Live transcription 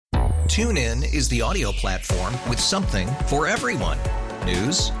TuneIn is the audio platform with something for everyone.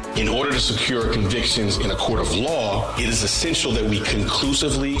 News. In order to secure convictions in a court of law, it is essential that we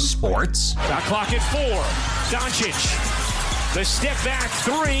conclusively. Sports. Shot clock at 4. Doncic. The step back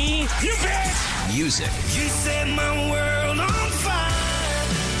 3. You bet. Music. You set my world on fire.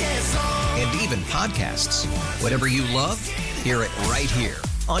 Yes, and even podcasts. Whatever you love, hear it right here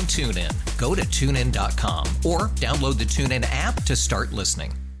on TuneIn. Go to TuneIn.com or download the TuneIn app to start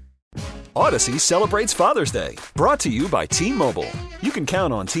listening. Odyssey celebrates Father's Day, brought to you by T-Mobile. You can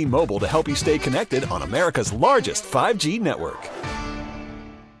count on T-Mobile to help you stay connected on America's largest 5G network.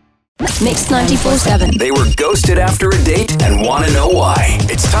 Mix 94.7. They were ghosted after a date and want to know why.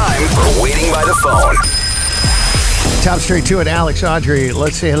 It's time for Waiting by the Phone. Top straight to it, Alex, Audrey.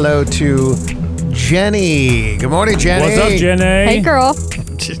 Let's say hello to Jenny. Good morning, Jenny. What's up, Jenny? Hey, girl.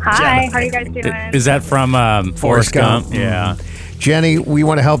 Hi, how are you guys doing? Is that from Forrest Gump? Yeah. Jenny, we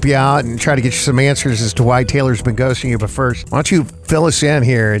want to help you out and try to get you some answers as to why Taylor's been ghosting you. But first, why don't you fill us in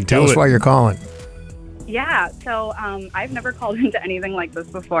here and tell us why you're calling? Yeah, so I've never called into anything like this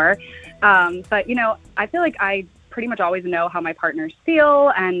before. But, you know, I feel like I pretty much always know how my partners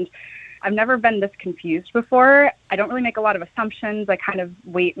feel, and I've never been this confused before. I don't really make a lot of assumptions. I kind of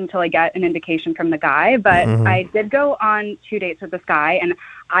wait until I get an indication from the guy. But I did go on 2 dates with this guy, and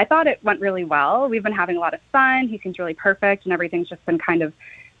I thought it went really well. We've been having a lot of fun. He seems really perfect, and everything's just been kind of,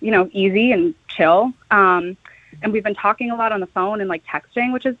 you know, easy and chill. And we've been talking a lot on the phone and, like,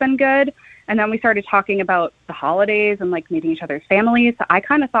 texting, which has been good. And then we started talking about the holidays and, like, meeting each other's families. So I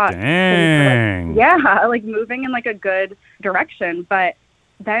kind of thought, like, moving in, like, a good direction. But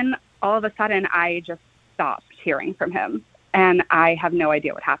then all of a sudden, I just stopped hearing from him. And I have no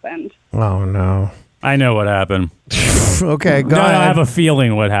idea what happened. Oh, no. I know what happened. Okay, go ahead. I have a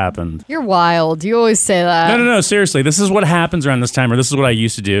feeling what happened. You're wild. You always say that. No, seriously. This is what happens around this time, or this is what I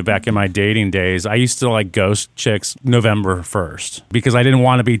used to do back in my dating days. I used to, like, ghost chicks November 1st because I didn't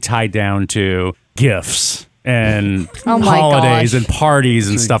want to be tied down to gifts and holidays and parties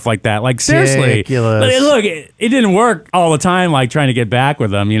and stuff like that. Like, seriously. Ridiculous. Look, it didn't work all the time, like, trying to get back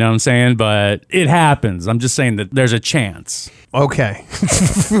with them, you know what I'm saying? But it happens. I'm just saying that there's a chance. Okay.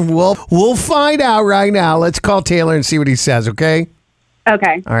 We'll find out right now. Let's call Taylor and see what he says, okay?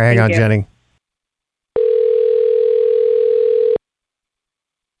 Okay. All right, hang on, Jenny.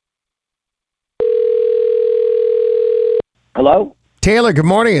 Hello? Taylor, good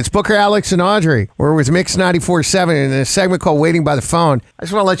morning. It's Booker, Alex, and Audrey. We're with Mix 94.7 in a segment called Waiting by the Phone. I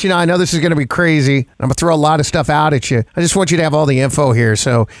just want to let you know, I know this is going to be crazy. I'm going to throw a lot of stuff out at you. I just want you to have all the info here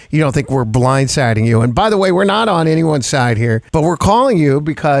so you don't think we're blindsiding you. And by the way, we're not on anyone's side here, but we're calling you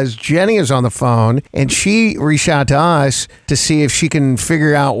because Jenny is on the phone, and she reached out to us to see if she can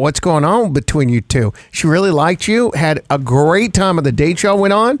figure out what's going on between you two. She really liked you, had a great time of the date y'all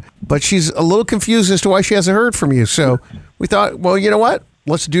went on, but she's a little confused as to why she hasn't heard from you. So we thought, well, you know what?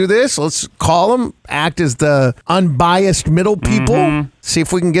 Let's do this. Let's call them, act as the unbiased middle people, see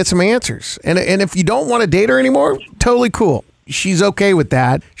if we can get some answers. And if you don't want to date her anymore, totally cool. She's okay with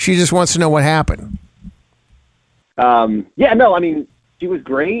that. She just wants to know what happened. She was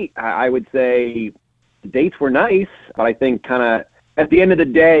great. I would say the dates were nice, but I think kind of at the end of the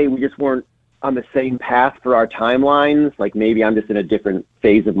day, we just weren't on the same path for our timelines. Like, maybe I'm just in a different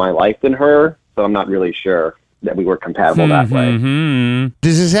phase of my life than her, so I'm not really sure that we were compatible that way.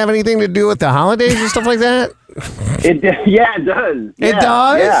 Does this have anything to do with the holidays and stuff like that? It does. It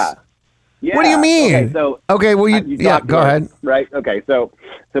does? Yeah. What do you mean? Okay, go ahead. Right. Okay. So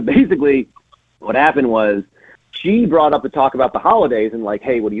basically what happened was she brought up the talk about the holidays and, like,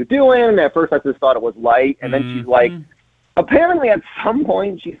 hey, what are you doing? And at first I just thought it was light. And then she's like, apparently at some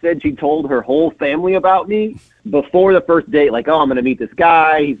point she said she told her whole family about me before the first date, like, oh, I'm going to meet this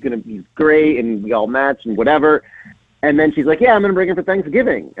guy. He's great. And we all match and whatever. And then she's like, yeah, I'm going to bring him for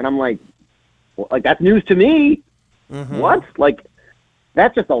Thanksgiving. And I'm like, well, like, that's news to me. What? Like,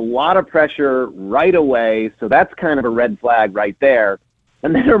 that's just a lot of pressure right away. So that's kind of a red flag right there.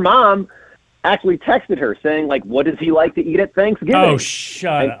 And then her mom actually texted her saying, like, what does he like to eat at Thanksgiving? Oh,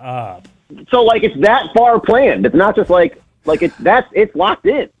 shut up. So, like, it's that far planned. It's not just like it's locked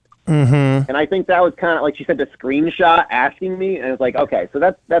in. And I think that was kind of like, she sent a screenshot asking me, and it's like, okay, so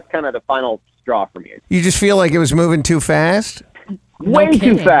that's kind of the final straw for me. You just feel like it was moving too fast? Way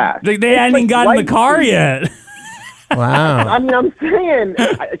too fast. They hadn't even gotten in the car yet. Wow. I mean, I'm saying,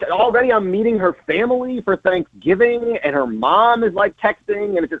 already I'm meeting her family for Thanksgiving, and her mom is, like,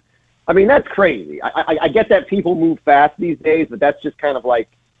 texting, and it's just, I mean, that's crazy. I get that people move fast these days, but that's just kind of like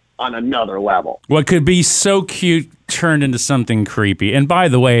on another level. What could be so cute turned into something creepy. And by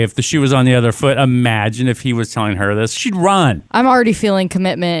the way, if the shoe was on the other foot, imagine if he was telling her this. She'd run. I'm already feeling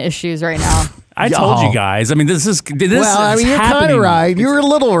commitment issues right now. I told you guys. I mean, this is well, I mean, you're happening. kind of right. You're a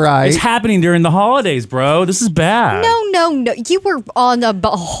little right. It's happening during the holidays, bro. This is bad. No. You were on a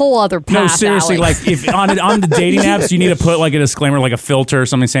whole other path. No, seriously. Alex. Like, if on the dating apps, you need to put like a disclaimer, like a filter or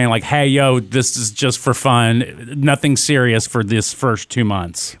something saying like, "Hey, yo, this is just for fun. Nothing serious for this first 2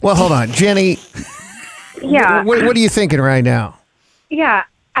 months." Well, hold on, Jenny. Yeah. What are you thinking right now? Yeah,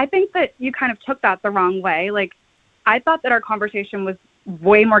 I think that you kind of took that the wrong way. Like, I thought that our conversation was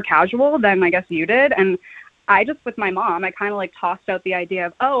way more casual than I guess you did. And I just, with my mom, I kind of like tossed out the idea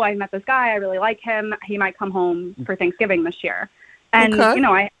of, oh, I met this guy. I really like him. He might come home for Thanksgiving this year. And, you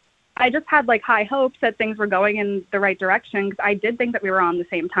know, I just had like high hopes that things were going in the right direction because I did think that we were on the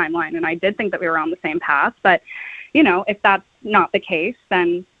same timeline and I did think that we were on the same path. But, you know, if that's not the case,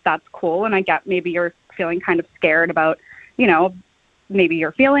 then that's cool. And I get maybe you're feeling kind of scared about, you know, maybe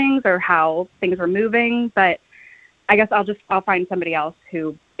your feelings or how things are moving. But I guess I'll find somebody else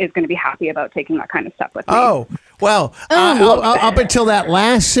who is going to be happy about taking that kind of step with me. Oh, well, up until that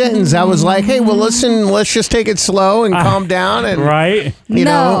last sentence, I was like, hey, well, listen, let's just take it slow and calm down. And right? You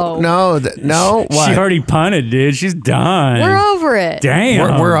know, no. What? She already punted, dude. She's done. We're over it.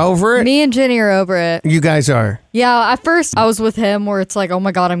 Damn. We're over it? Me and Jenny are over it. You guys are? Yeah, at first I was with him where it's like, oh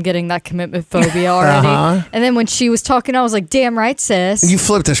my God, I'm getting that commitment phobia already. And then when she was talking, I was like, damn right, sis. You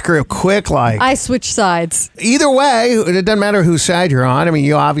flipped the script quick like. I switched sides. Either way, it doesn't matter whose side you're on. I mean,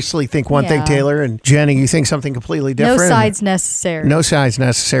 you obviously think one thing, Taylor, and Jenny, you think something completely different. No sides necessary. No sides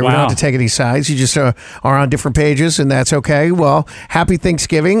necessary. Wow. We don't have to take any sides. You just are on different pages, and that's okay. Well, happy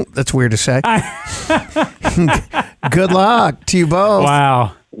Thanksgiving. That's weird to say. Good luck to you both.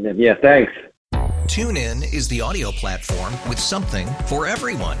 Wow. Yeah, thanks. TuneIn is the audio platform with something for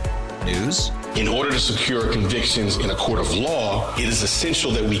everyone. News. In order to secure convictions in a court of law, it is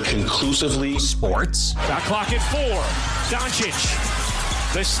essential that we conclusively. Sports. Shot clock at 4.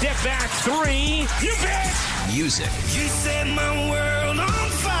 Doncic. The step back 3. You bet. Music. You set my world on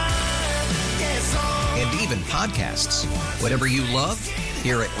fire. Yes, and even podcasts. Whatever you love,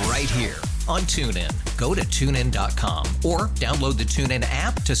 hear it right here on TuneIn. Go to TuneIn.com or download the TuneIn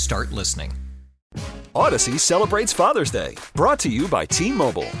app to start listening. Odyssey celebrates Father's Day, brought to you by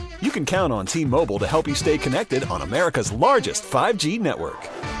T-Mobile. You can count on T-Mobile to help you stay connected on America's largest 5G network.